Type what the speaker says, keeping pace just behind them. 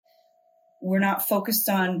we're not focused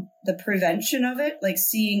on the prevention of it, like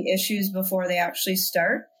seeing issues before they actually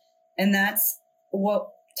start. And that's what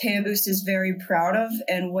Tamboost is very proud of,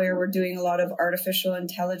 and where we're doing a lot of artificial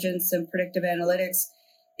intelligence and predictive analytics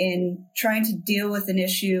in trying to deal with an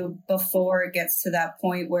issue before it gets to that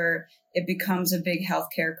point where it becomes a big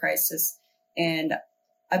healthcare crisis. And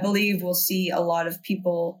I believe we'll see a lot of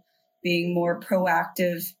people being more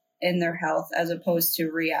proactive in their health as opposed to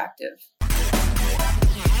reactive.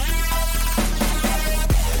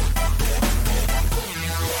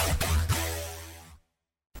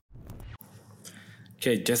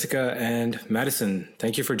 Okay, Jessica and Madison,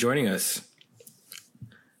 thank you for joining us.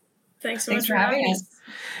 Thanks so much for having us.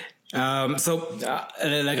 Like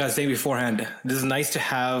I was saying beforehand, this is nice to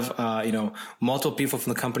have multiple people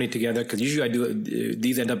from the company together, because usually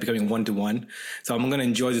these end up becoming one-to-one. So I'm going to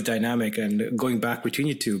enjoy the dynamic and going back between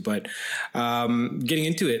you two. But getting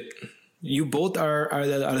into it, you both are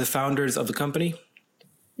the founders of the company.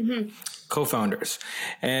 Mm-hmm. Co-founders.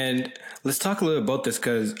 And let's talk a little about this,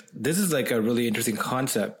 because this is like a really interesting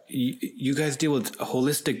concept. You guys deal with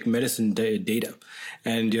holistic medicine data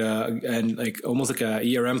and like almost like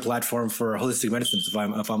a ERM platform for holistic medicine,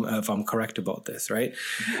 if I'm correct about this, right?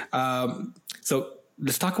 So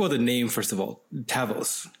let's talk about the name first of all.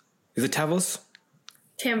 Tavos. Is it Tavos?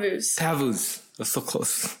 Tamboost. Tavos. That's so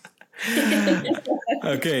close.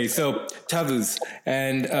 Okay, so Tavos.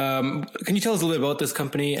 And can you tell us a little bit about this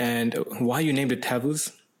company and why you named it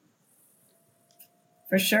Tavos?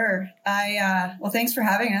 For sure. Well, thanks for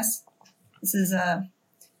having us. This is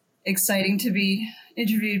exciting to be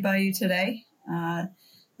interviewed by you today.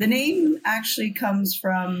 The name actually comes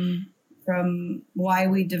from why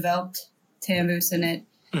we developed Tamboost, and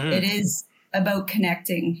it is about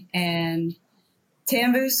connecting. And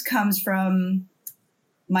Tamboost comes from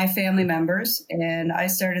my family members, and I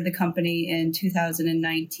started the company in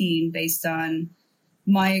 2019 based on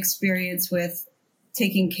my experience with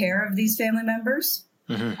taking care of these family members.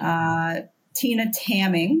 Mm-hmm. Tina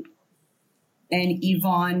Tamming and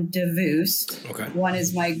Yvonne DeVoost. Okay. One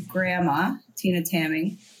is my grandma, Tina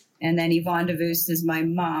Tamming, and then Yvonne DeVoost is my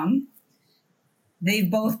mom. They've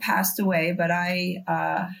both passed away, but I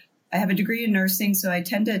have a degree in nursing, so I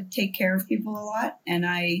tend to take care of people a lot, and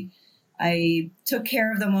I took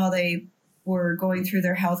care of them while they were going through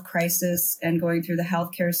their health crisis and going through the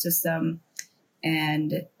healthcare system.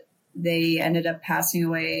 And they ended up passing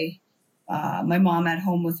away. My mom at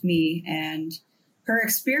home with me, and her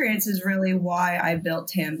experience is really why I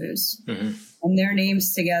built Tamboost. Mm-hmm. And their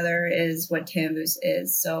names together is what Tamboost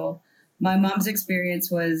is. So my mom's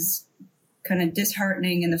experience was kind of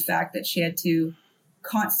disheartening in the fact that she had to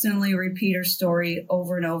constantly repeat her story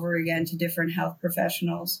over and over again to different health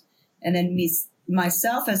professionals. And then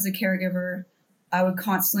myself as the caregiver, I would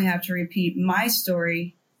constantly have to repeat my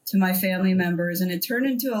story to my family members. And it turned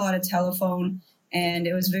into a lot of telephone. And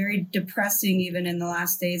it was very depressing, even in the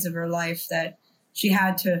last days of her life, that she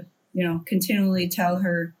had to, continually tell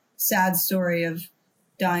her sad story of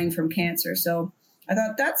dying from cancer. So I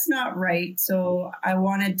thought that's not right. So I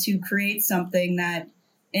wanted to create something that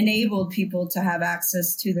enabled people to have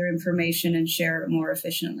access to their information and share it more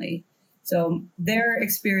efficiently. So their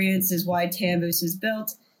experience is why Tamboost is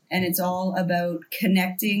built, and it's all about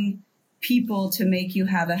connecting people to make you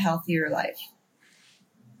have a healthier life.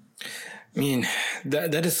 I mean,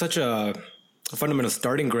 that is such a fundamental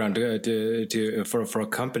starting ground for a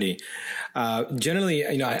company.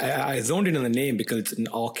 Generally, I zoned in on the name because it's in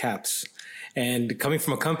all caps. And coming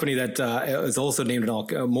from a company that is also named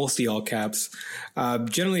in mostly all caps,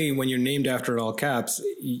 generally when you're named after all caps,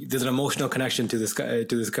 there's an emotional connection to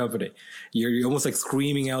this company. You're almost like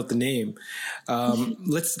screaming out the name.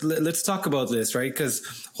 Let's talk about this, right? Because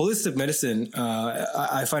holistic medicine,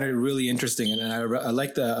 I find it really interesting, and I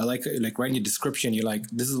like writing your description. You're like,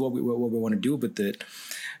 this is what we want to do with it,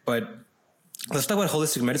 but. Let's talk about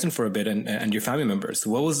holistic medicine for a bit and your family members.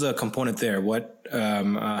 What was the component there?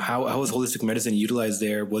 How was holistic medicine utilized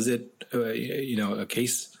there? Was it, a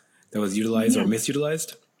case that was utilized or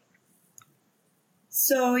misutilized?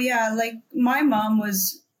 So, yeah, like my mom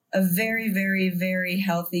was a very, very, very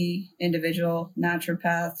healthy individual,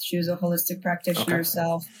 naturopath. She was a holistic practitioner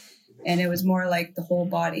herself, and it was more like the whole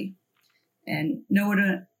body. And no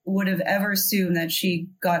one would have ever assumed that she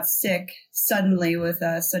got sick suddenly with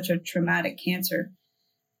such a traumatic cancer.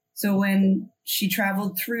 So when she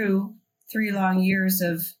traveled through 3 long years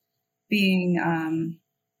of being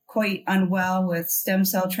quite unwell with stem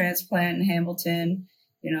cell transplant in Hamilton,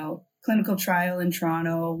 clinical trial in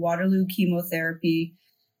Toronto, Waterloo chemotherapy,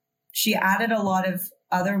 she added a lot of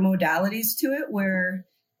other modalities to it where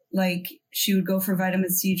like she would go for vitamin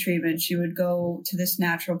C treatment. She would go to this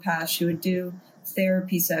naturopath. She would do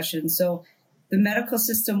therapy sessions. So the medical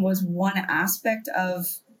system was one aspect of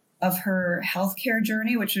her healthcare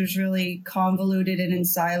journey, which was really convoluted and in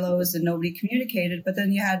silos and nobody communicated. But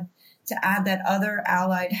then you had to add that other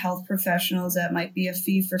allied health professionals that might be a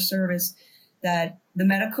fee for service that the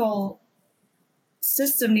medical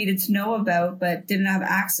system needed to know about, but didn't have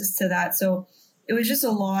access to that. So it was just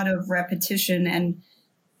a lot of repetition. And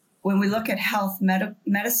when we look at health,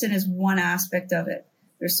 medicine is one aspect of it.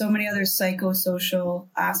 There's so many other psychosocial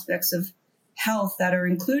aspects of health that are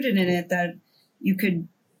included in it that you could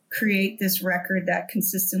create this record that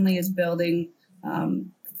consistently is building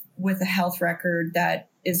with a health record that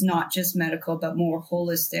is not just medical, but more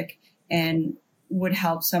holistic and would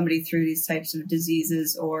help somebody through these types of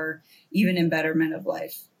diseases or even in betterment of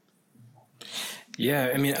life.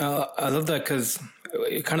 Yeah, I mean, I love that because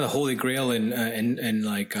kind of the holy grail in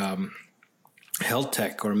like health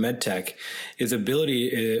tech or med tech is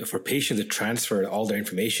ability for patients to transfer all their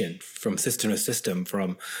information from system to system,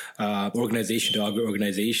 from organization to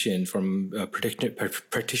organization, from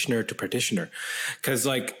practitioner to practitioner. Because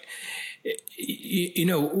like, you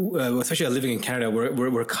know, especially living in Canada,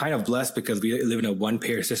 we're kind of blessed because we live in a one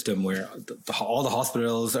payer system where all the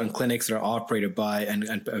hospitals and clinics are operated by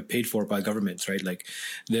and paid for by governments, right? Like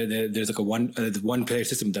there's like a one payer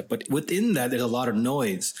system but within that, there's a lot of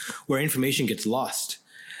noise where information gets lost.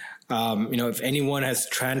 You know, if anyone has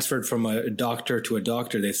transferred from a doctor to a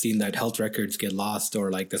doctor, they've seen that health records get lost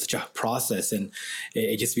or like there's such a process and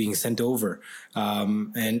it just being sent over.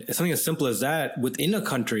 And something as simple as that within a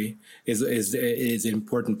country is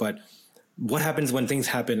important. But what happens when things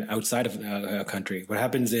happen outside of a country? What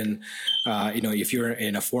happens in, you know, if you're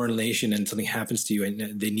in a foreign nation and something happens to you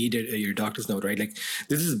and they need your doctor's note, right? Like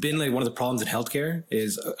this has been like one of the problems in healthcare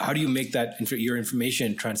is how do you make that your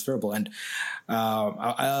information transferable? And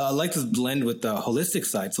I like to blend with the holistic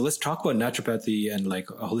side. So let's talk about naturopathy and like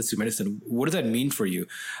holistic medicine. What does that mean for you?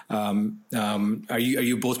 Are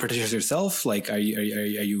you both practitioners yourself? Like, are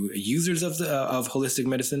you users of holistic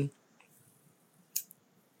medicine?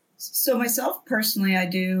 So myself personally, I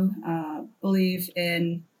do believe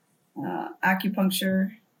in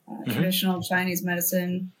acupuncture, traditional Chinese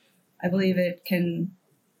medicine. I believe it can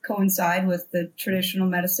coincide with the traditional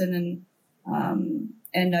medicine,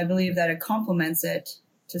 and I believe that it complements it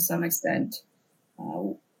to some extent.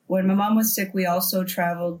 When my mom was sick, we also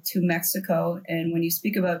traveled to Mexico, and when you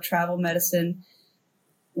speak about travel medicine,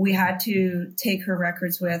 we had to take her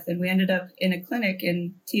records with, and we ended up in a clinic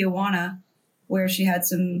in Tijuana where she had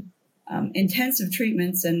some intensive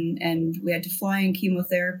treatments and we had to fly in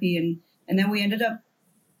chemotherapy. And then we ended up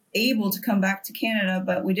able to come back to Canada,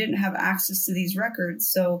 but we didn't have access to these records.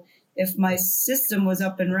 So if my system was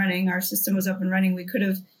up and running, our system was up and running, we could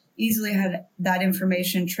have easily had that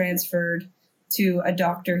information transferred to a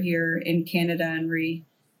doctor here in Canada and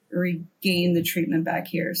regain the treatment back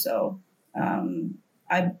here. So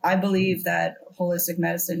I believe that holistic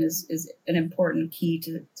medicine is an important key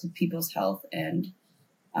to people's health. And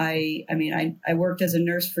I worked as a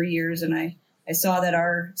nurse for years, and I saw that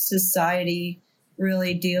our society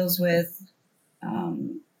really deals with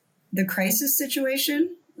the crisis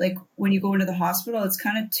situation. Like when you go into the hospital, it's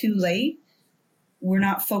kind of too late. We're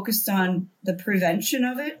not focused on the prevention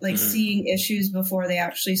of it, like seeing issues before they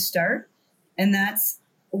actually start. And that's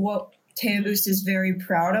what Tamboost is very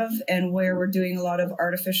proud of, and where we're doing a lot of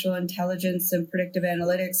artificial intelligence and predictive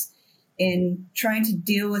analytics in trying to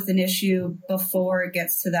deal with an issue before it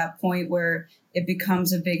gets to that point where it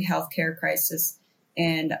becomes a big healthcare crisis.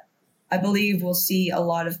 And I believe we'll see a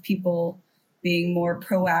lot of people being more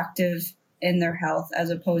proactive in their health as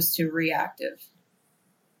opposed to reactive.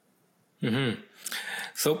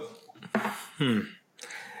 So,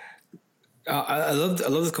 I love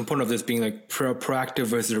this component of this being like proactive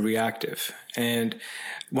versus reactive. And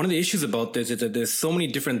one of the issues about this is that there's so many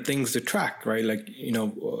different things to track, right? Like, you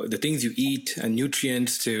know, the things you eat and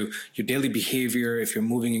nutrients to your daily behavior, if you're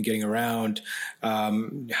moving and getting around,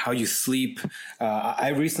 how you sleep. I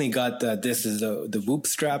recently got this is the Whoop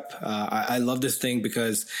strap. I love this thing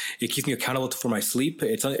because it keeps me accountable for my sleep.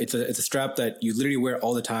 It's a strap that you literally wear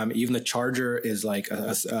all the time. Even the charger is like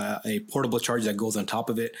a portable charger that goes on top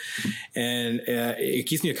of it. And it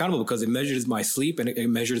keeps me accountable because it measures my sleep and it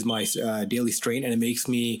measures my daily strain, and it makes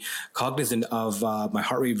me cognizant of my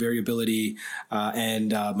heart rate variability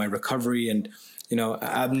and my recovery. And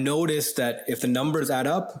I've noticed that if the numbers add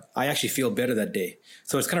up, I actually feel better that day.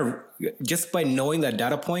 So it's kind of just by knowing that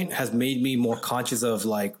data point has made me more conscious of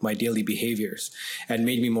like my daily behaviors and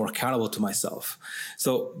made me more accountable to myself.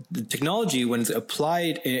 So the technology, when it's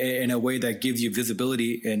applied in a way that gives you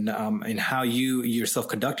visibility in how you yourself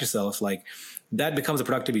conduct yourself, like that becomes a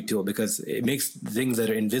productivity tool because it makes things that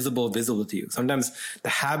are invisible visible to you. Sometimes the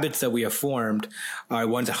habits that we have formed are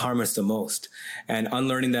ones that harm us the most, and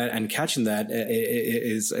unlearning that and catching that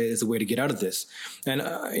is a way to get out of this. And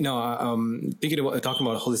thinking about talking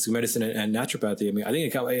about holistic medicine and naturopathy, I mean, I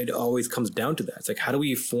think it always comes down to that. It's like, how do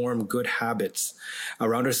we form good habits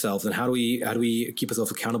around ourselves, and how do we keep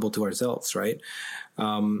ourselves accountable to ourselves, right?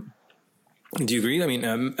 Do you agree? I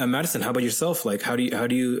mean, Madison, how about yourself? Like, how do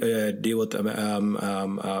you deal with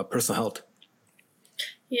personal health?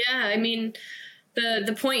 Yeah, I mean,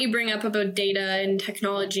 the point you bring up about data and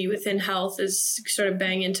technology within health is sort of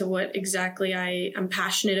bang into what exactly I'm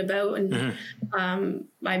passionate about. And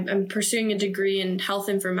I'm pursuing a degree in health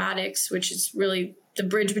informatics, which is really the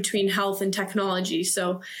bridge between health and technology.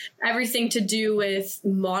 So everything to do with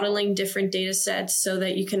modeling different data sets so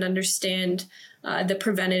that you can understand the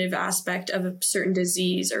preventative aspect of a certain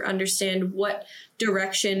disease, or understand what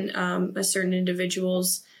direction a certain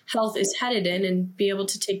individual's health is headed in, and be able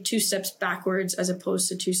to take 2 steps backwards as opposed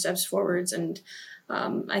to 2 steps forwards. And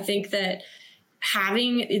I think that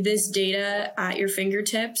having this data at your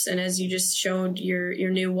fingertips, and as you just showed your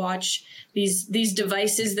new watch, these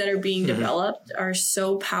devices that are being developed are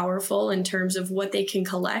so powerful in terms of what they can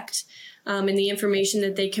collect and the information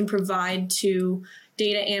that they can provide to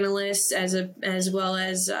data analysts as well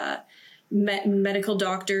as medical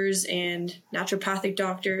doctors and naturopathic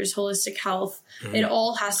doctors, holistic health. It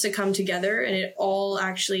all has to come together, and it all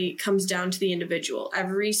actually comes down to the individual.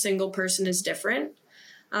 Every single person is different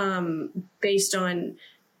based on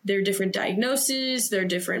their different diagnoses, their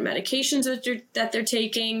different medications that they're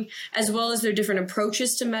taking, as well as their different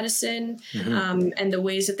approaches to medicine, and the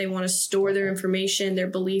ways that they want to store their information, their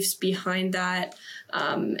beliefs behind that,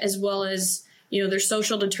 as well as their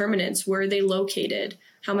social determinants. Where are they located?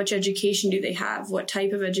 How much education do they have? What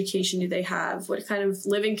type of education do they have? What kind of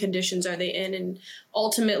living conditions are they in? And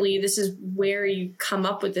ultimately, this is where you come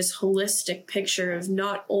up with this holistic picture of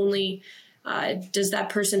not only does that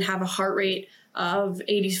person have a heart rate of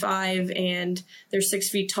 85 and they're 6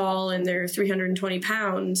 feet tall and they're 320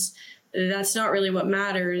 pounds. That's not really what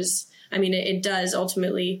matters. I mean, it does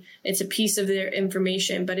ultimately. It's a piece of their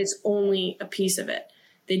information, but it's only a piece of it.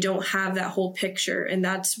 They don't have that whole picture. And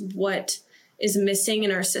that's what is missing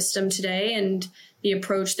in our system today, and the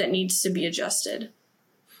approach that needs to be adjusted.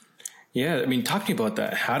 Yeah, I mean, talking about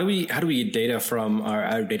that, how do we get data from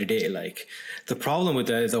our day-to-day? Like, the problem with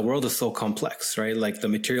that is the world is so complex, right? Like, the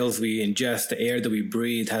materials we ingest, the air that we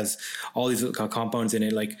breathe has all these compounds in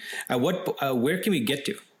it. Like, where can we get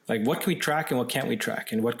to? Like, what can we track and what can't we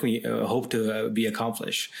track, and what can we hope to be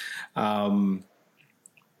accomplished?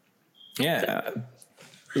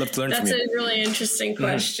 Love to learn from you. That's a really interesting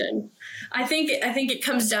question. I think it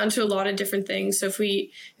comes down to a lot of different things. So if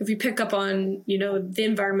we pick up on, the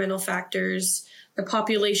environmental factors, the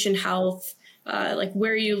population health, like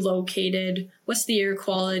where are you located, what's the air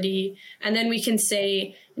quality, and then we can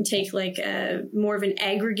say and take like a more of an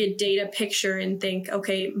aggregate data picture and think,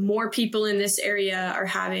 okay, more people in this area are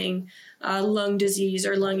having lung disease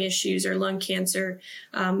or lung issues or lung cancer,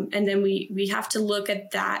 and then we have to look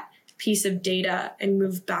at that piece of data and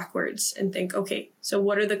move backwards and think, okay, so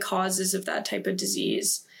what are the causes of that type of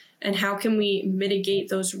disease, and how can we mitigate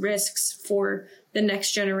those risks for the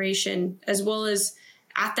next generation, as well as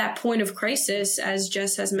at that point of crisis, as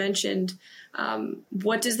Jess has mentioned,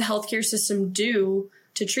 what does the healthcare system do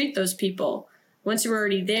to treat those people? Once you're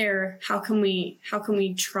already there, how can we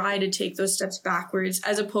try to take those steps backwards,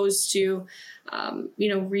 as opposed to,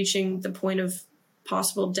 reaching the point of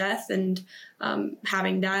possible death and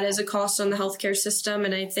having that as a cost on the healthcare system.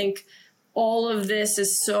 And I think all of this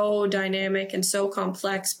is so dynamic and so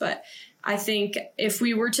complex, but I think if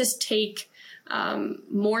we were to take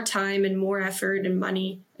more time and more effort and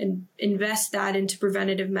money and invest that into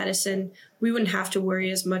preventative medicine, we wouldn't have to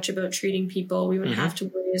worry as much about treating people. We wouldn't have to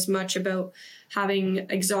worry as much about having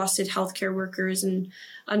exhausted healthcare workers, and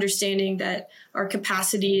understanding that our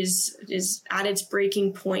capacity is at its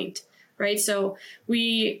breaking point. Right. So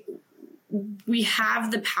we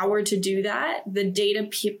have the power to do that. The data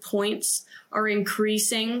points are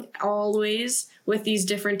increasing always with these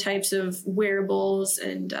different types of wearables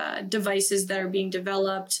and devices that are being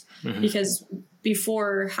developed. Because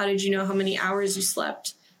before, how did you know how many hours you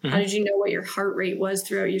slept? How did you know what your heart rate was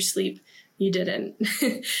throughout your sleep? you didn't.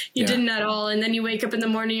 You didn't at all. And then you wake up in the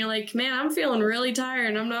morning, you're like, man, I'm feeling really tired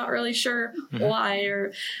and I'm not really sure why.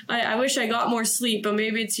 Or I wish I got more sleep, but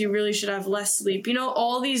maybe it's you really should have less sleep. You know,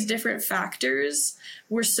 all these different factors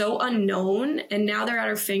were so unknown, and now they're at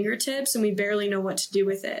our fingertips and we barely know what to do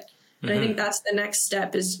with it. And I think that's the next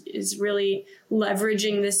step is really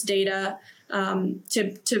leveraging this data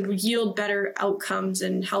to yield better outcomes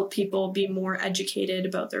and help people be more educated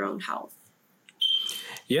about their own health.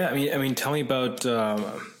 Yeah, I mean, tell me about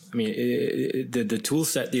the tool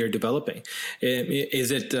set that you're developing. Is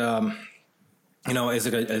it is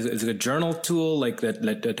it a journal tool like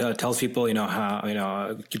that tells people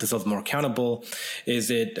how keep themselves more accountable? Is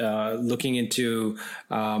it looking into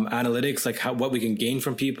analytics, like what we can gain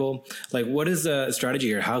from people? Like, what is the strategy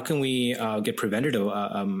here? How can we get preventative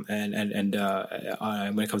and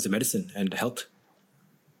when it comes to medicine and health?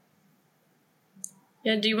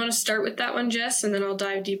 Yeah, do you want to start with that one, Jess, and then I'll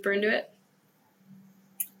dive deeper into it?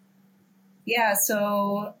 Yeah,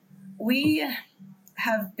 so we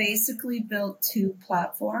have basically built 2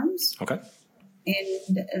 platforms. Okay.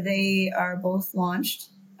 And they are both launched,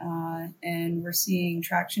 and we're seeing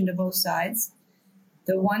traction to both sides.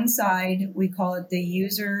 The one side, we call it the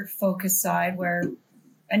user-focused side, where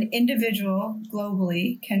an individual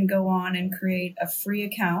globally can go on and create a free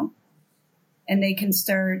account, and they can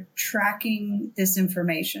start tracking this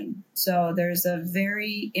information. So there's a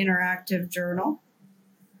very interactive journal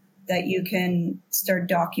that you can start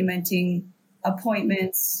documenting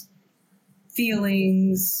appointments,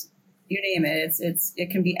 feelings, you name it. It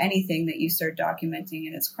can be anything that you start documenting,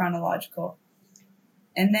 and it's chronological.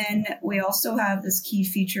 And then we also have this key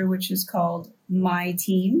feature, which is called My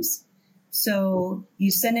Teams. So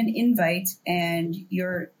you send an invite and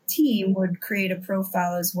your team would create a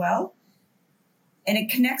profile as well. And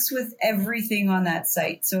it connects with everything on that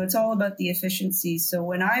site. So it's all about the efficiency. So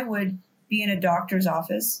when I would be in a doctor's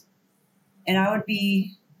office and I would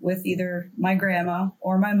be with either my grandma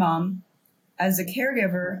or my mom, as a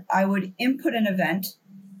caregiver, I would input an event.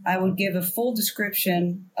 I would give a full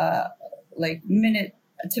description, like minute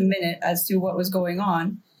to minute, as to what was going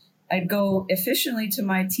on. I'd go efficiently to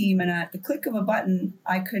my team, and at the click of a button,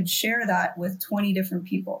 I could share that with 20 different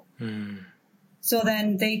people. So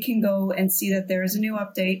then they can go and see that there is a new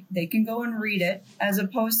update. They can go and read it, as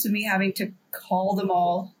opposed to me having to call them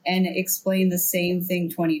all and explain the same thing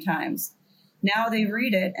 20 times. Now they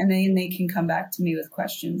read it, and then they can come back to me with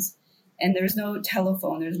questions. And there's no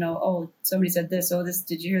telephone. There's no, oh, somebody said this. Oh, this,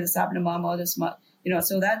 did you hear this happen to mom? Oh, this,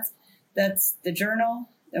 so that's the journal.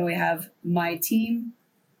 Then we have My Team.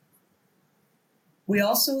 We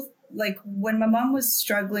also, like, when my mom was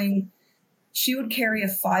struggling, she would carry a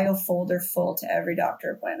file folder full to every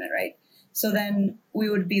doctor appointment, right? So then we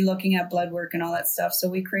would be looking at blood work and all that stuff. So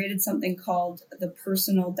we created something called the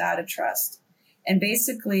Personal Data Trust. And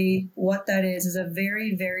basically what that is a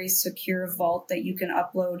very, very secure vault that you can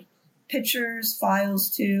upload pictures, files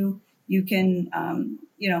to. You can,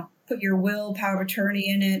 put your will, power of attorney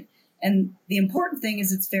in it. And the important thing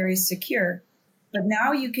is it's very secure. But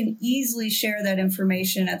now you can easily share that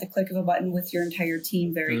information at the click of a button with your entire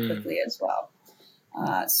team very quickly as well.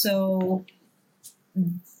 So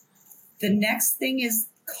the next thing is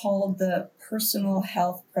called the Personal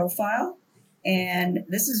Health Profile. And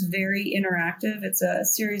this is very interactive. It's a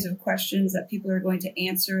series of questions that people are going to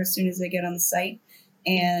answer as soon as they get on the site.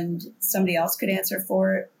 And somebody else could answer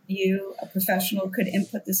for you. A professional could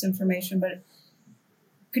input this information. But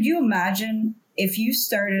could you imagine if you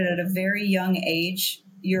started at a very young age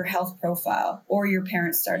your health profile, or your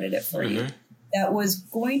parents started it for you? That was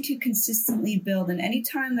going to consistently build. And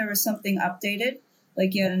anytime there was something updated,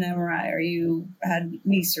 like you had an MRI or you had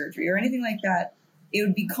knee surgery or anything like that, it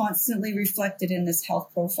would be constantly reflected in this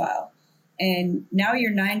health profile. And now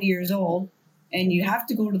you're 90 years old and you have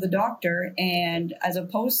to go to the doctor. And as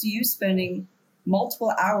opposed to you spending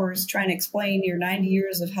multiple hours trying to explain your 90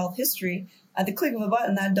 years of health history, at the click of a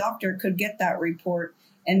button, that doctor could get that report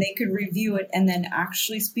and they could review it and then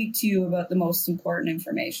actually speak to you about the most important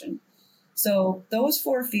information. So those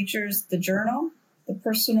 4 features, the journal, the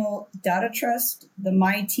Personal Data Trust, the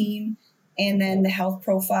My Team, and then the health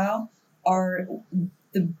profile, are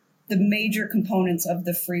the major components of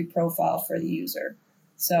the free profile for the user.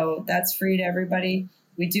 So that's free to everybody.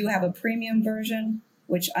 We do have a premium version,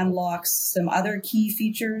 which unlocks some other key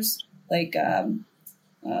features like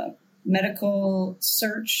medical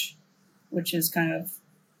search, which is kind of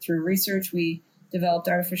through research. We developed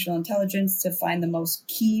artificial intelligence to find the most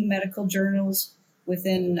key medical journals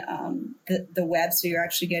within the web. So you're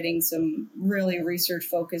actually getting some really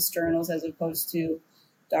research-focused journals as opposed to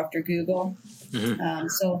Dr. Google.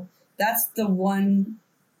 So that's the one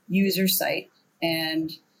user site,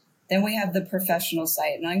 and then we have the professional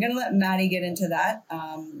site. And I'm going to let Maddie get into that,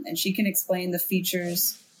 and she can explain the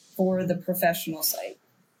features for the professional site.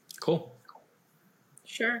 Cool.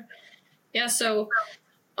 Sure. Yeah. So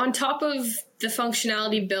on top of the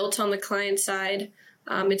functionality built on the client side,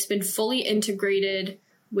 it's been fully integrated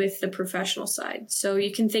with the professional side. So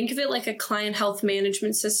you can think of it like a client health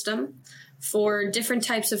management system for different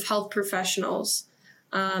types of health professionals.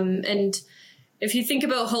 And if you think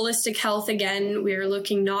about holistic health, again, we're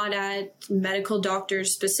looking not at medical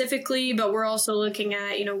doctors specifically, but we're also looking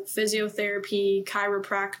at, physiotherapy,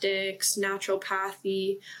 chiropractics,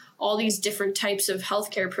 naturopathy, all these different types of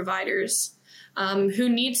healthcare providers who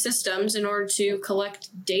need systems in order to collect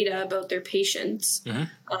data about their patients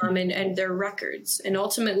and their records. And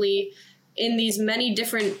ultimately, in these many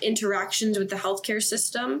different interactions with the healthcare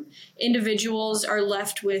system, individuals are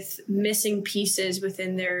left with missing pieces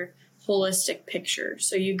within their holistic picture.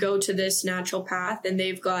 So you go to this naturopath and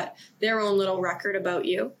they've got their own little record about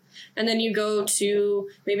you. And then you go to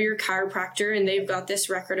maybe your chiropractor and they've got this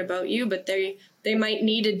record about you, but they might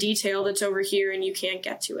need a detail that's over here and you can't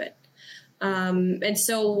get to it. And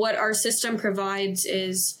so what our system provides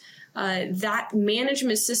is that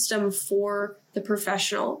management system for the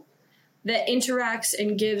professional that interacts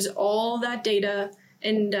and gives all that data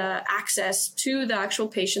and access to the actual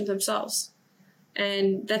patient themselves.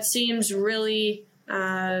 And that seems really,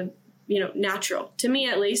 natural to me,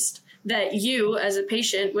 at least, that you as a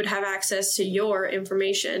patient would have access to your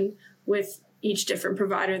information with each different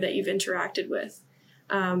provider that you've interacted with.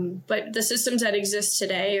 But the systems that exist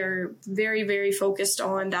today are very, very focused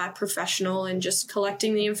on that professional and just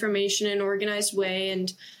collecting the information in an organized way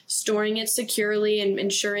and storing it securely and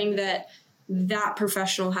ensuring that that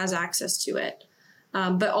professional has access to it.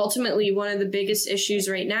 But ultimately, one of the biggest issues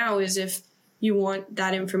right now is if you want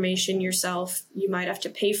that information yourself, you might have to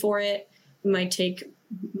pay for it. It might take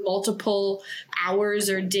multiple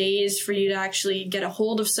hours or days for you to actually get a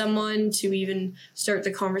hold of someone to even start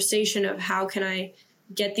the conversation of how can I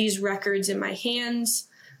get these records in my hands.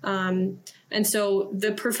 And so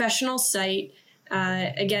the professional site,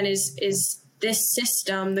 again, is this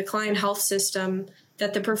system, the client health system,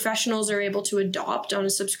 that the professionals are able to adopt on a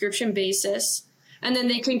subscription basis. And then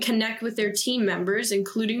they can connect with their team members,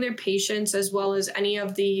 including their patients, as well as any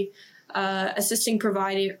of the assisting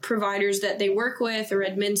providers that they work with or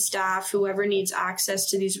admin staff, whoever needs access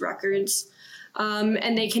to these records.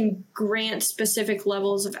 And they can grant specific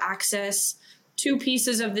levels of access to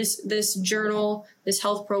pieces of this journal, this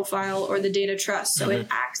health profile, or the data trust. So it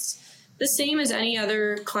acts the same as any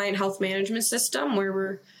other client health management system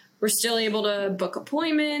where we're still able to book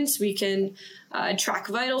appointments. We can track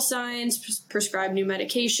vital signs, prescribe new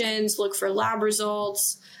medications, look for lab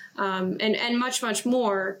results, and much, much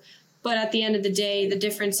more. But at the end of the day, the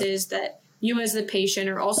difference is that you as the patient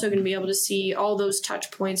are also going to be able to see all those touch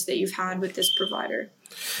points that you've had with this provider.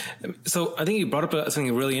 So I think you brought up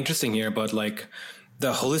something really interesting here about like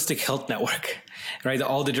the holistic health network, right?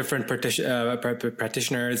 All the different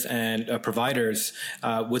practitioners and providers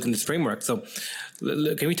within this framework. So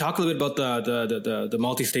can we talk a little bit about the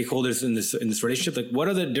multi-stakeholders in this relationship? Like, what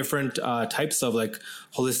are the different types of like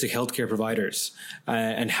holistic healthcare providers,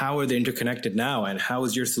 and how are they interconnected now? And how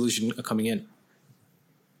is your solution coming in?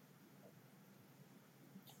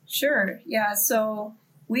 Sure. Yeah. So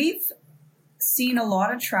we've seen a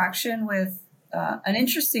lot of traction with an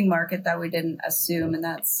interesting market that we didn't assume, and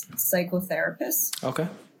that's psychotherapists. Okay.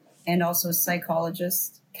 And also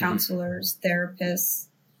psychologists, counselors, therapists,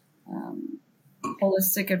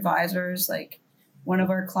 holistic advisors. Like one of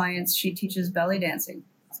our clients, she teaches belly dancing.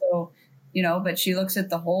 So, but she looks at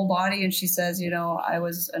the whole body and she says, I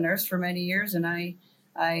was a nurse for many years and I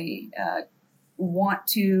want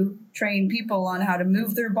to train people on how to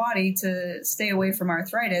move their body to stay away from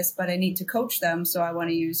arthritis, but I need to coach them. So I want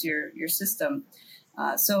to use your system.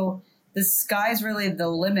 So the sky's really the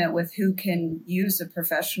limit with who can use a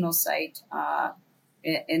professional site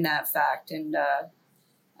in that fact. And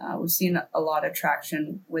we've seen a lot of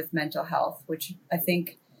traction with mental health, which I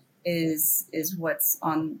think is what's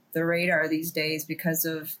on the radar these days because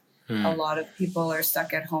of a lot of people are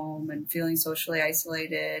stuck at home and feeling socially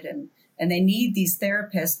isolated and they need these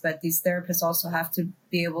therapists, but these therapists also have to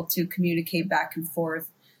be able to communicate back and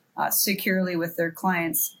forth securely with their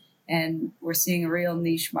clients. And we're seeing a real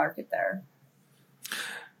niche market there.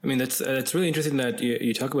 I mean, that's really interesting that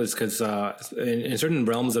you talk about this because in certain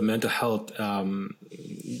realms of mental health,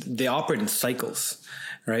 they operate in cycles,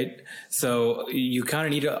 right? So you kind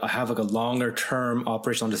of need to have like a longer term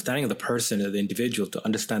operational understanding of the person, of the individual, to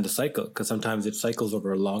understand the cycle, because sometimes it cycles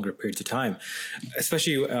over longer periods of time,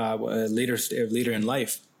 especially later in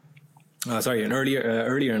life.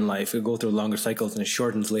 earlier in life, it go through longer cycles and it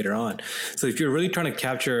shortens later on. So if you're really trying to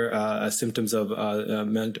capture symptoms of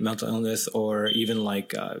mental illness or even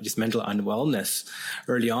like just mental unwellness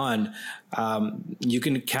early on, you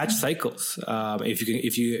can catch cycles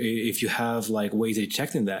if you have like ways of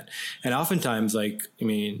detecting that. And oftentimes, like, I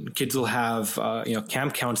mean, kids will have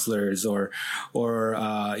camp counselors or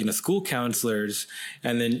school counselors,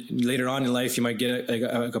 and then later on in life you might get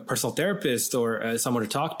a personal therapist or someone to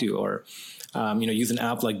talk to, or use an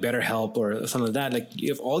app like BetterHelp or something like that. Like, you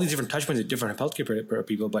have all these different touch points with different healthcare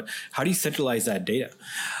people, but how do you centralize that data?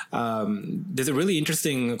 There's a really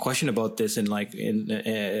interesting question about this about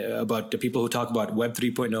the people who talk about Web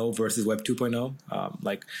 3.0 versus Web 2.0.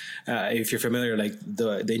 If you're familiar, like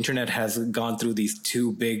the internet has gone through these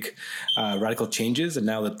two big radical changes, and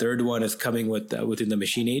now the third one is coming within the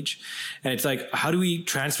machine age. And it's like, how do we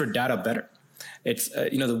transfer data better? It's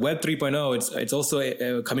the Web 3.0. It's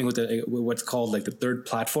also coming with what's called like the third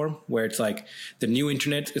platform, where it's like the new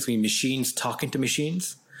internet is going to be machines talking to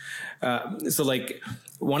machines. So like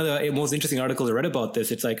one of the most interesting articles I read about this,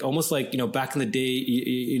 it's like almost like back in the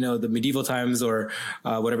day, the medieval times or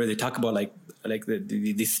whatever, they talk about like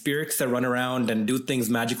the spirits that run around and do things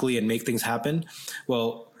magically and make things happen.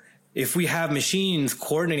 Well, if we have machines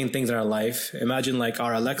coordinating things in our life, imagine like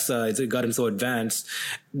our Alexa, it's gotten so advanced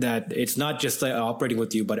that it's not just like operating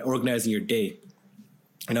with you, but organizing your day.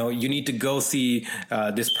 You need to go see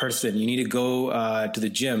this person. You need to go to the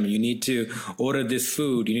gym. You need to order this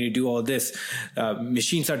food. You need to do all this.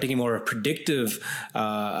 Machines start taking more predictive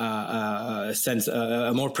sense,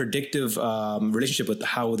 a more predictive relationship with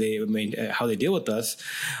how they deal with us.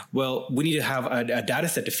 Well, we need to have a data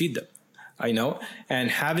set to feed them. And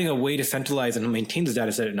having a way to centralize and maintain this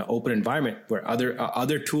data set in an open environment where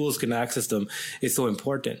other tools can access them is so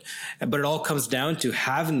important. But it all comes down to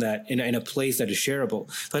having that in a place that is shareable.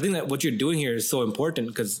 So I think that what you're doing here is so important,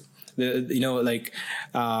 because being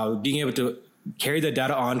able to carry the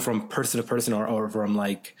data on from person to person or from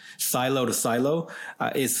like silo to silo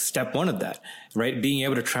is step one of that, right? Being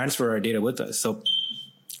able to transfer our data with us. So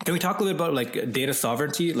can we talk a little bit about like data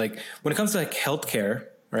sovereignty? Like when it comes to like healthcare,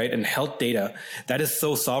 right, and health data, that is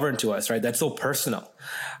so sovereign to us, right? That's so personal.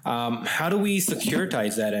 How do we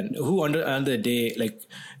securitize that, and who under the day, like,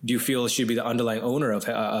 do you feel should be the underlying owner of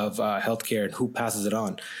healthcare, and who passes it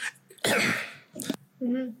on?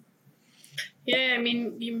 Mm-hmm. Yeah, I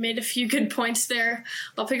mean, you made a few good points there.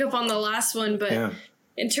 I'll pick up on the last one, but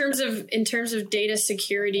in terms of data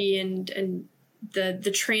security and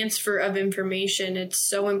the transfer of information, it's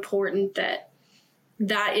so important that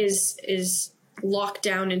is locked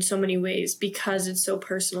down in so many ways, because it's so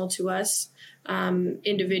personal to us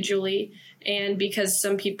individually, and because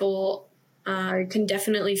some people can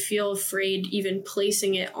definitely feel afraid even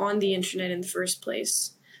placing it on the internet in the first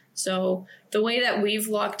place. So the way that we've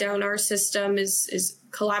locked down our system is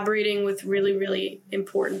collaborating with really, really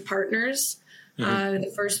important partners. Mm-hmm.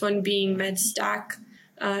 The first one being MedStack,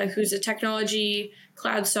 who's a technology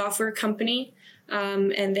cloud software company.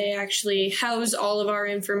 And they actually house all of our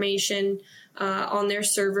information on their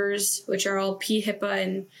servers, which are all PHIPAA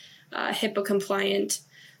and HIPAA compliant.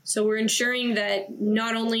 So we're ensuring that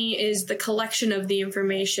not only is the collection of the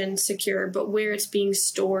information secure, but where it's being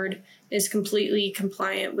stored is completely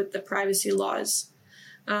compliant with the privacy laws.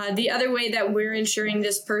 The other way that we're ensuring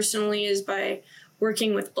this personally is by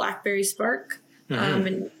working with BlackBerry Spark. Mm-hmm.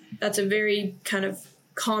 And that's a very kind of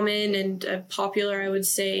common and popular, I would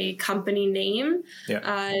say, company name.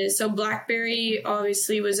 Yeah. So BlackBerry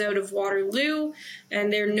obviously was out of Waterloo,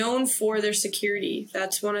 and they're known for their security.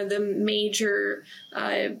 That's one of the major,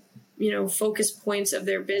 focus points of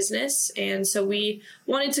their business. And so we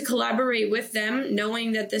wanted to collaborate with them,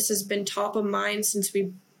 knowing that this has been top of mind since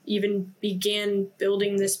we even began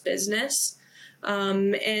building this business.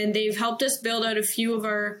 And they've helped us build out a few of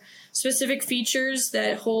our specific features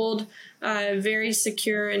that hold very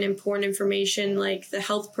secure and important information, like the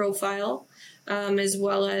health profile, as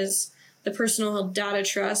well as the personal health data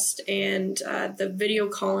trust and the video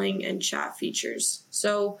calling and chat features.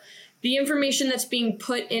 So the information that's being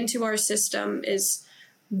put into our system is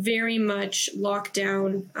very much locked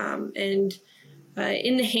down and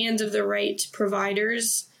in the hands of the right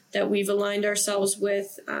providers that we've aligned ourselves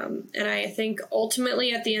with. And I think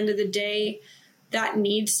ultimately at the end of the day, that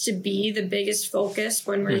needs to be the biggest focus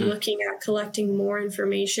when we're mm-hmm. looking at collecting more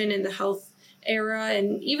information in the health era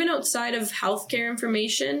and even outside of healthcare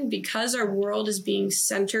information, because our world is being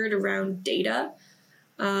centered around data.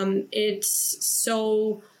 It's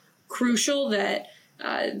so crucial that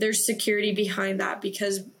there's security behind that,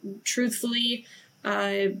 because truthfully,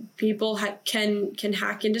 people can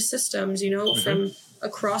hack into systems, mm-hmm. from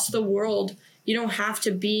across the world. You don't have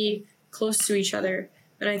to be close to each other.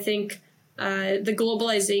 And I think the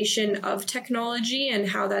globalization of technology and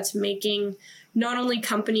how that's making not only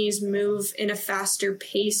companies move in a faster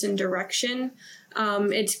pace and direction,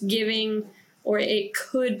 it's giving, or it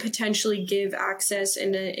could potentially give access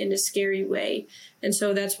in a scary way. And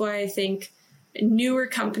so that's why I think newer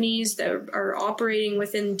companies that are operating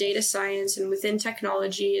within data science and within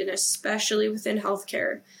technology, and especially within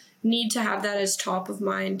healthcare, need to have that as top of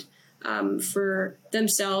mind for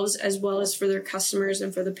themselves, as well as for their customers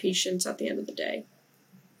and for the patients at the end of the day.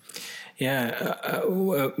 Yeah,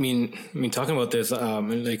 I mean, talking about this,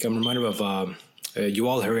 like I'm reminded of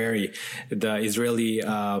Yuval Harari, the Israeli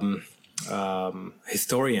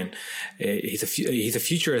historian. He's a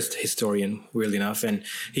futurist historian, weirdly enough, and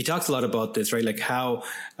he talks a lot about this, right? Like how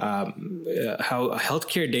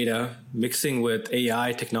healthcare data mixing with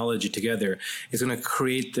AI technology together is going to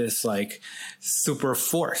create this like super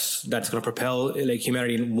force that's going to propel like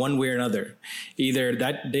humanity in one way or another. Either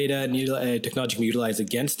that data and technology can be utilized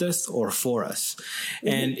against us or for us. Mm-hmm.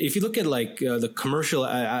 And if you look at like the commercial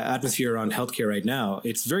atmosphere around healthcare right now,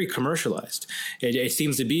 it's very commercialized. It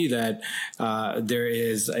seems to be that there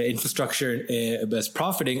is infrastructure that's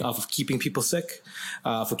profiting off of keeping people sick,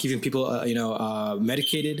 for keeping people,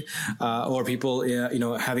 medicated, or people,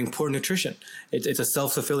 having poor nutrition. It's a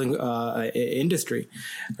self-fulfilling industry,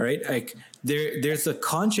 right? Like there's a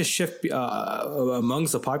conscious shift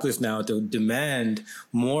amongst the populace now to demand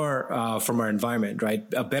more from our environment, right?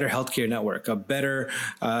 A better healthcare network, a better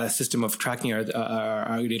system of tracking our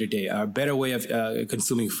day-to-day, a better way of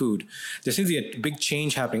consuming food. There seems to be a big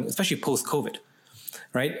change happening, especially post-COVID,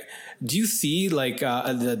 right? Do you see like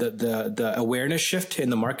the awareness shift in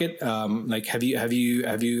the market? Like have you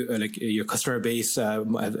like your customer base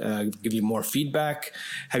give you more feedback?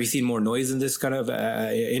 Have you seen more noise in this kind of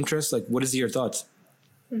interest? Like, what is your thoughts?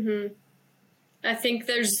 Mm-hmm. I think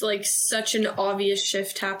there's like such an obvious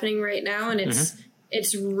shift happening right now, and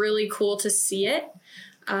it's really cool to see it.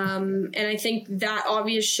 And I think that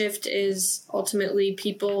obvious shift is ultimately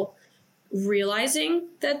people realizing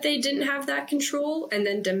that they didn't have that control and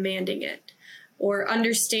then demanding it, or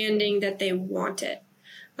understanding that they want it.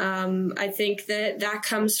 I think that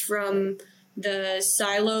comes from the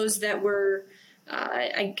silos that were,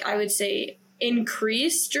 I would say,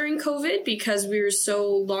 increased during COVID because we were so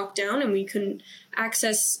locked down and we couldn't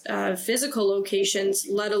access physical locations,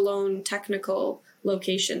 let alone technical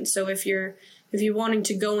locations. So if you're wanting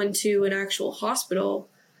to go into an actual hospital,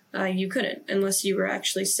 you couldn't unless you were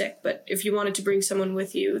actually sick. But if you wanted to bring someone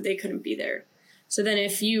with you, they couldn't be there. So then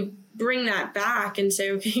if you bring that back and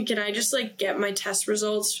say, okay, can I just like get my test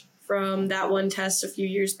results from that one test a few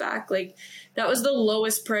years back? Like that was the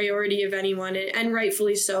lowest priority of anyone, and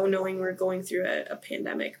rightfully so, knowing we're going through a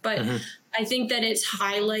pandemic. But I think that it's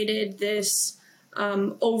highlighted this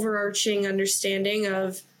overarching understanding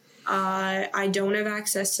of I don't have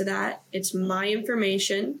access to that. It's my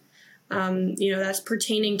information. That's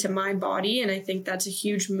pertaining to my body. And I think that's a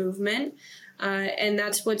huge movement. And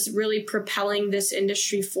that's what's really propelling this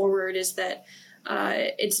industry forward, is that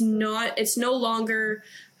it's no longer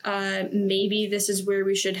maybe this is where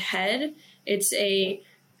we should head. It's a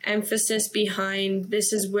emphasis behind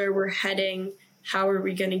this is where we're heading. How are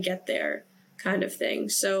we going to get there kind of thing.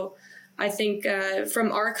 So I think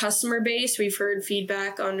from our customer base, we've heard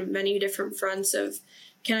feedback on many different fronts of,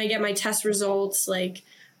 can I get my test results? Like,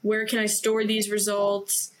 where can I store these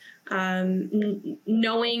results?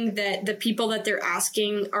 Knowing that the people that they're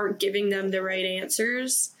asking aren't giving them the right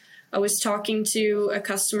answers. I was talking to a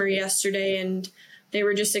customer yesterday, and they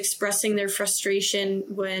were just expressing their frustration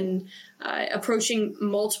when approaching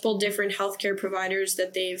multiple different healthcare providers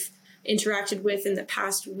that they've interacted with in the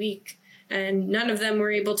past week. And none of them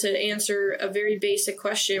were able to answer a very basic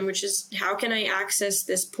question, which is, how can I access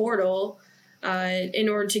this portal in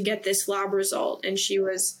order to get this lab result? And she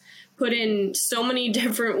was put in so many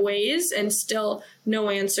different ways and still no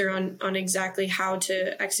answer on exactly how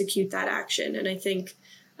to execute that action. And I think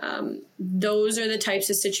those are the types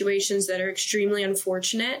of situations that are extremely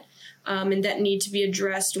unfortunate and that need to be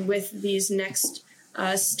addressed with these next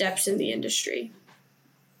steps in the industry.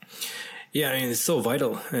 Yeah, I mean, it's so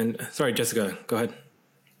vital. And sorry, Jessica, go ahead.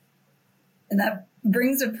 And that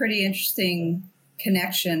brings a pretty interesting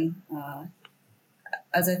connection,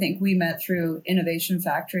 as I think we met through Innovation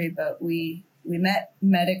Factory, but we met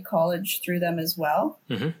Medic College through them as well.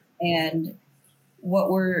 And what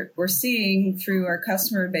we're seeing through our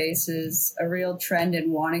customer base is a real trend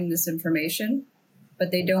in wanting this information, but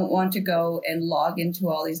they don't want to go and log into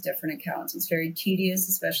all these different accounts. It's very tedious,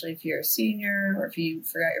 especially if you're a senior or if you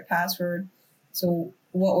forgot your password. So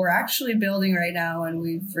what we're actually building right now, and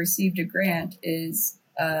we've received a grant, is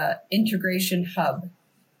a integration hub,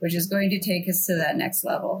 which is going to take us to that next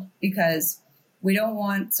level, because we don't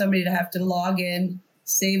want somebody to have to log in,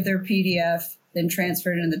 save their PDF, then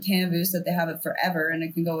transfer it into the Tanvu so that they have it forever and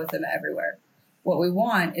it can go with them everywhere. What we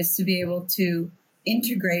want is to be able to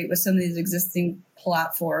integrate with some of these existing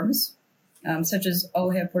platforms, such as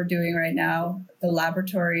OHIP we're doing right now, the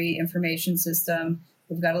laboratory information system.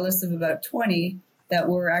 We've got a list of about 20 that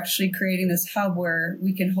we're actually creating this hub where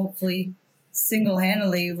we can hopefully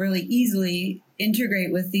single-handedly, really easily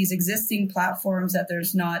integrate with these existing platforms, that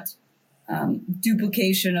there's not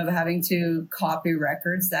duplication of having to copy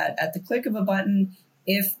records, that at the click of a button,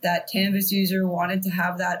 if that Tanvus user wanted to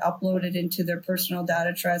have that uploaded into their personal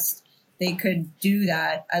data trust, they could do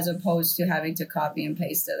that as opposed to having to copy and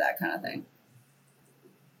paste it, that kind of thing.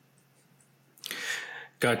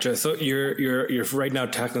 Gotcha. So you're right now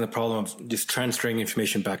tackling the problem of just transferring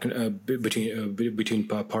information back between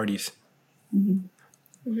parties.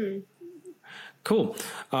 Mm-hmm. Mm-hmm. Cool.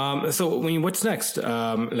 So, I mean, what's next?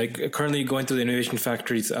 Like currently going through the Innovation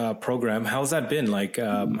Factories program. How's that been? Like,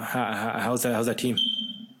 how's that team?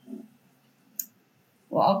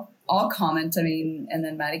 Well, I'll comment. I mean, and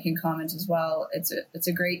then Maddie can comment as well. It's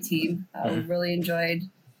a great team. We've really enjoyed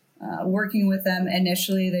working with them.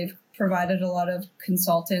 Initially, they've provided a lot of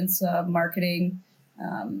consultants, marketing.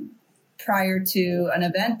 Prior to an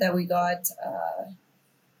event that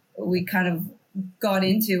we kind of got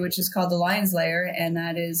into, which is called the Lions Lair, and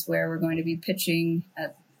that is where we're going to be pitching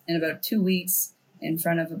in about 2 weeks in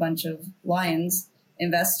front of a bunch of Lions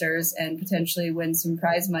investors and potentially win some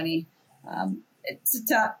prize money.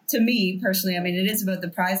 To me personally, I mean, it is about the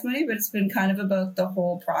prize money, but it's been kind of about the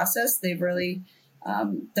whole process. They've really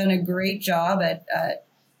done a great job at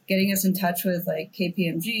getting us in touch with like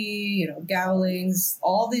KPMG, Gowlings,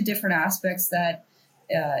 all the different aspects that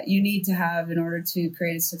you need to have in order to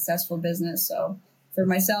create a successful business. So for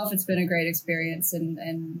myself, it's been a great experience. And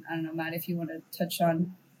I don't know, Matt, if you want to touch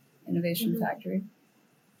on Innovation Factory.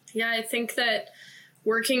 Yeah, I think that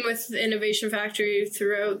working with the Innovation Factory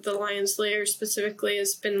throughout the Lions Lair specifically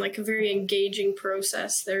has been like a very engaging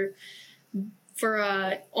process. They're for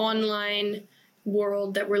a online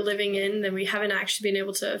world that we're living in, that we haven't actually been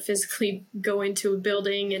able to physically go into a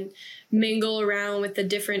building and mingle around with the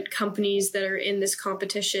different companies that are in this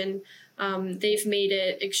competition. They've made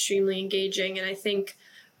it extremely engaging. And I think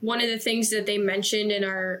one of the things that they mentioned in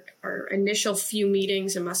our initial few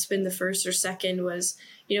meetings, it must have been the first or second, was,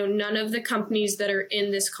 none of the companies that are in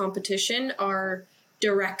this competition are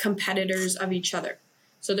direct competitors of each other.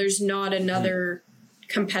 So there's not another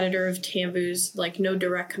competitor of Tanvu's, like no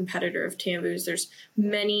direct competitor of Tanvu's. There's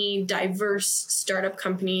many diverse startup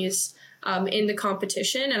companies in the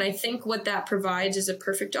competition. And I think what that provides is a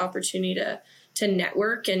perfect opportunity to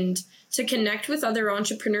network and to connect with other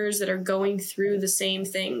entrepreneurs that are going through the same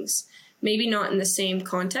things, maybe not in the same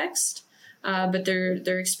context, but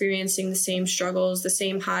they're experiencing the same struggles, the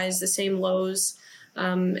same highs, the same lows,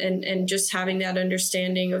 and just having that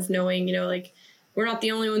understanding of knowing, like, we're not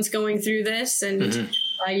the only ones going through this, and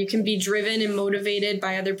you can be driven and motivated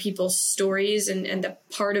by other people's stories and the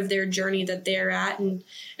part of their journey that they're at. And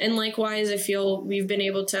likewise, I feel we've been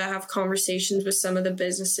able to have conversations with some of the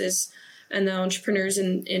businesses and the entrepreneurs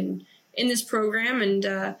in this program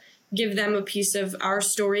and give them a piece of our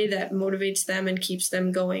story that motivates them and keeps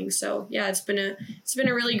them going. So yeah, it's been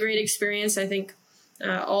a really great experience. I think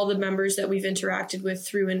all the members that we've interacted with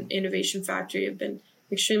through an Innovation Factory have been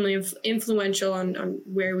extremely influential on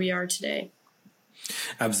where we are today.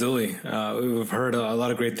 Absolutely. We've heard a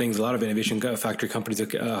lot of great things. A lot of Innovation Factory companies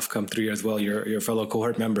have come through here as well, your fellow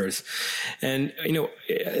cohort members. And,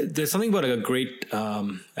 there's something about a great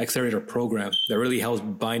accelerator program that really helps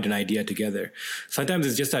bind an idea together. Sometimes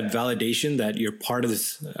it's just that validation that you're part of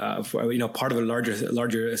this, part of a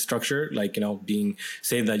larger structure, like, being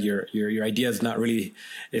saying that your idea is not really,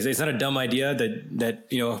 it's not a dumb idea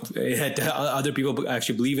that other people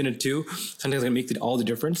actually believe in it too. Sometimes it makes all the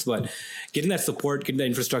difference, but getting that support, getting that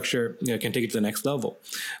infrastructure, can take it to the next level.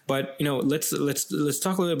 But let's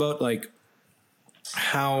talk a little about like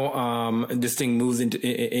how this thing moves into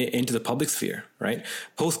the public sphere, right?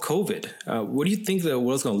 Post COVID, what do you think the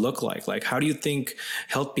world's going to look like? Like, how do you think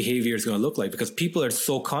health behavior is going to look like? Because people are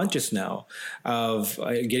so conscious now of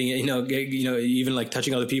getting, even like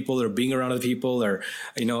touching other people or being around other people, or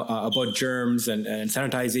about germs and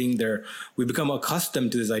sanitizing. We become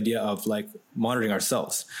accustomed to this idea of like monitoring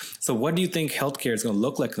ourselves. So, what do you think healthcare is going to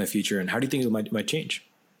look like in the future, and how do you think it might change?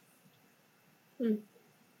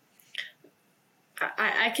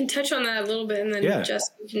 I can touch on that a little bit, and then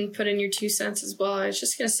Jess, you can put in your 2 cents as well. I was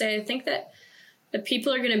just going to say, I think that that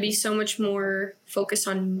people are going to be so much more focused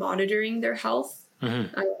on monitoring their health.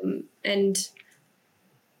 And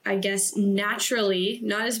I guess naturally,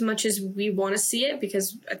 not as much as we want to see it,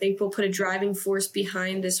 because I think we'll put a driving force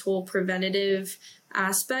behind this whole preventative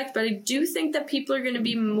aspect. But I do think that people are going to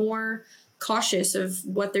be more cautious of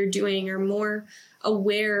what they're doing, or more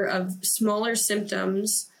aware of smaller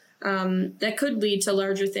symptoms that could lead to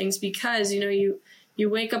larger things, because, you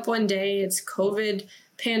wake up one day, it's COVID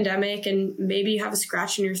pandemic, and maybe you have a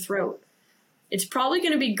scratch in your throat. It's probably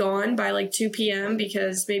going to be gone by like 2 p.m.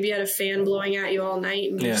 because maybe you had a fan blowing at you all night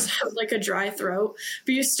and you just have like a dry throat.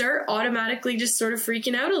 But you start automatically just sort of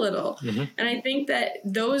freaking out a little. And I think that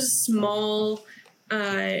those small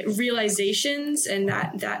realizations and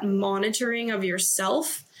that monitoring of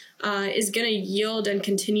yourself is going to yield and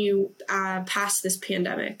continue past this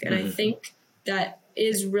pandemic. And I think that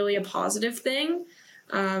is really a positive thing,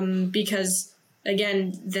 because,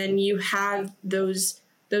 again, then you have those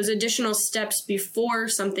additional steps before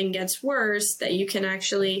something gets worse, that you can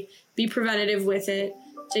actually be preventative with it,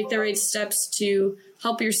 take the right steps to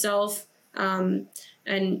help yourself, and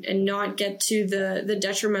not get to the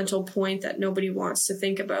detrimental point that nobody wants to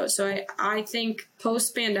think about. So I think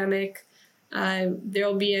post-pandemic,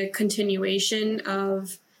 there'll be a continuation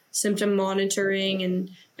of symptom monitoring and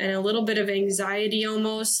a little bit of anxiety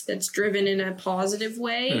almost that's driven in a positive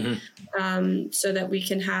way, so that we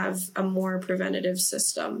can have a more preventative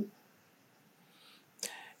system.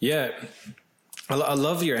 Yeah. I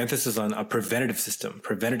love your emphasis on a preventative system.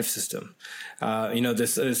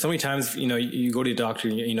 There's so many times, you go to the doctor,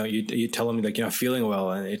 you tell them like, you're not feeling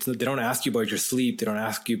well, and they don't ask you about your sleep. They don't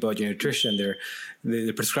ask you about your nutrition. They're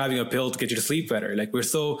prescribing a pill to get you to sleep better. Like, we're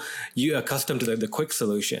so accustomed to the quick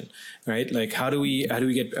solution, right? Like, how do we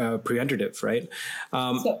get preventative, right?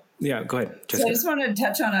 Go ahead, Jessica. So I just wanted to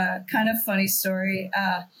touch on a kind of funny story,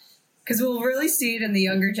 because we'll really see it in the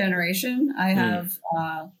younger generation. I have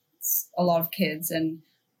a lot of kids, and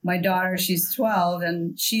my daughter, she's 12,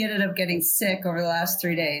 and she ended up getting sick over the last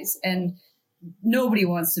 3 days, and nobody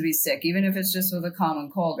wants to be sick, even if it's just with a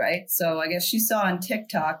common cold, right? So I guess she saw on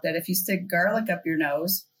TikTok that if you stick garlic up your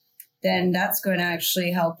nose, then that's going to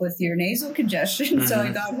actually help with your nasal congestion. So I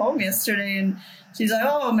got home yesterday and she's like,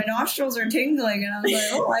 oh, my nostrils are tingling. And I was like,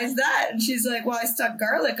 oh, why is that? And she's like, well, I stuck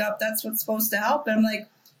garlic up. That's what's supposed to help. And I'm like,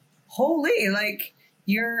 holy, like,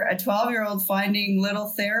 you're a 12-year-old finding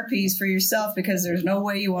little therapies for yourself, because there's no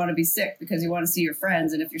way you want to be sick, because you want to see your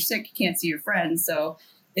friends. And if you're sick, you can't see your friends. So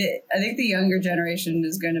I think the younger generation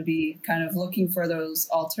is going to be kind of looking for those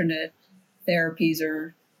alternate therapies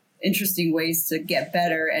or interesting ways to get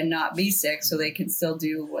better and not be sick, so they can still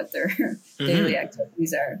do what their daily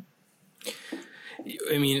activities are.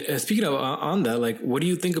 I mean, speaking of on that, like, what do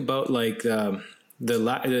you think about like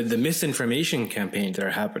the misinformation campaigns that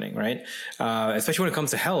are happening, right? Especially when it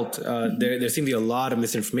comes to health, there seems to be a lot of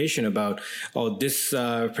misinformation about, oh, this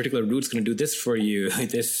particular root's going to do this for you,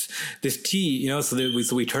 this tea,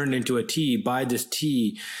 so we turn it into a tea, buy this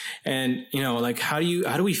tea. And, like, how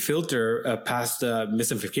do we filter past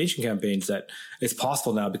misinformation campaigns that it's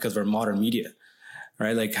possible now because of our modern media?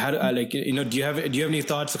 Right? Like, do you have any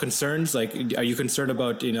thoughts or concerns? Like, are you concerned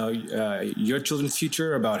about, your children's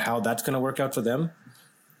future, about how that's going to work out for them?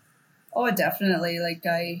 Oh, definitely. Like,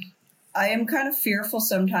 I am kind of fearful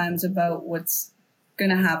sometimes about what's going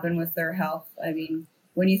to happen with their health. I mean,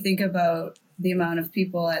 when you think about the amount of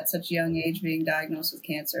people at such a young age being diagnosed with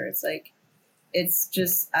cancer, it's like, it's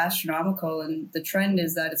just astronomical. And the trend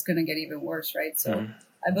is that it's going to get even worse, right? So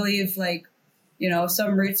I believe, like,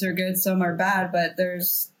 some roots are good, some are bad, but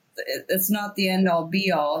it's not the end all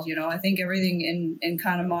be all. I think everything in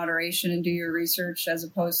kind of moderation, and do your research, as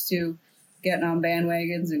opposed to getting on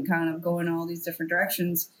bandwagons and kind of going all these different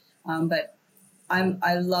directions. But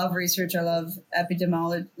I love research. I love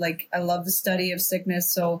epidemiology. Like, I love the study of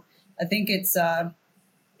sickness. So I think it's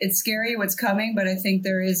scary what's coming, but I think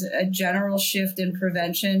there is a general shift in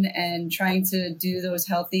prevention and trying to do those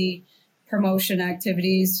healthy promotion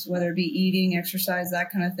activities, whether it be eating, exercise, that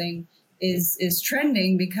kind of thing, is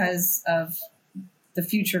trending, because of the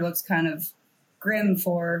future looks kind of grim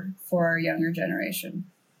for our younger generation.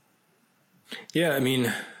 Yeah, I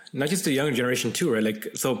mean, not just the younger generation too, right?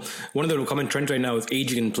 Like, so one of the common trends right now is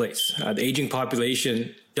aging in place. The aging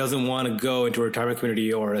population doesn't want to go into a retirement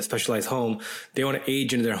community or a specialized home. They want to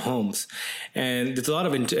age in their homes. And there's a lot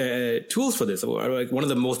of tools for this. Like, one of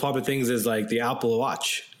the most popular things is like the Apple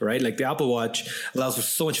Watch, right? Like, the Apple Watch allows for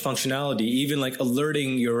so much functionality, even like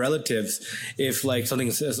alerting your relatives if like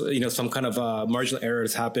something, some kind of marginal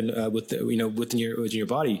errors happen within your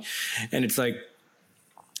body. And it's like,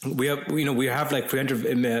 we have like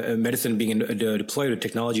preventive medicine being deployed with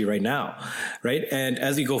technology right now, right? And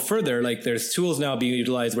as we go further, like there's tools now being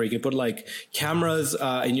utilized where you can put like cameras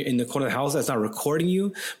in the corner of the house that's not recording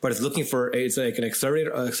you, but it's like an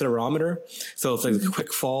accelerometer. So it's like a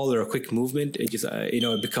quick fall or a quick movement. It just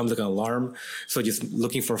it becomes like an alarm. So just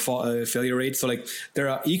looking for failure rates. So like there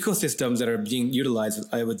are ecosystems that are being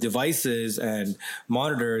utilized with devices and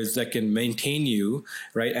monitors that can maintain you,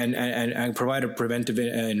 right, and provide a preventive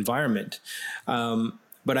environment.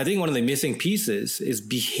 But I think one of the missing pieces is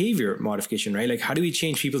behavior modification, right? Like, how do we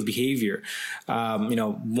change people's behavior?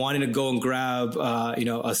 Wanting to go and grab,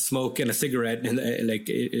 a smoke and a cigarette, and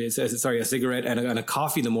a cigarette and a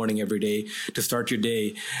coffee in the morning every day to start your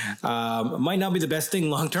day, might not be the best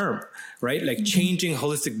thing long term, right? Like changing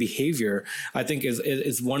holistic behavior, I think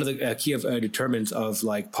is one of the key determinants of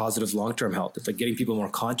like positive long term health. It's like getting people more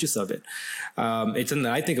conscious of it. It's something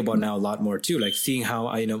that I think about now a lot more too. Like seeing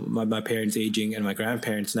how my parents aging and my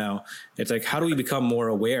grandparents now, it's like, how do we become more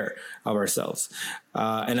aware of ourselves?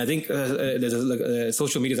 And I think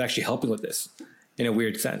social media is actually helping with this in a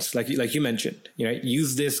weird sense. Like you mentioned,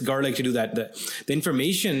 use this garlic to do that. The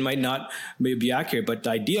information might not be accurate, but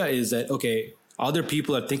the idea is that, okay, other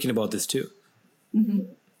people are thinking about this too. Mm-hmm.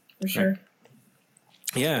 For sure. Right?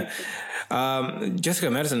 Yeah.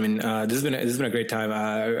 Jessica Madison, I mean, this has been a great time.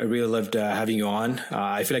 I really loved having you on.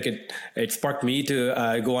 I feel like it sparked me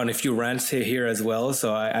to go on a few rants here as well.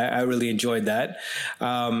 So I really enjoyed that.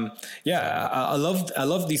 I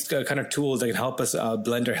love these kind of tools that can help us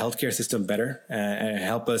blend our healthcare system better and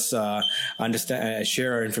help us understand,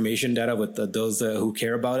 share our information data with those who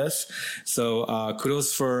care about us. So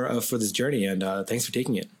kudos for this journey, and thanks for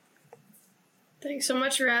taking it. Thanks so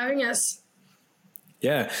much for having us.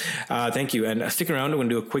 Yeah, thank you. And stick around. We're going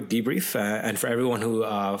to do a quick debrief. And for everyone who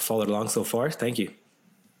followed along so far, thank you.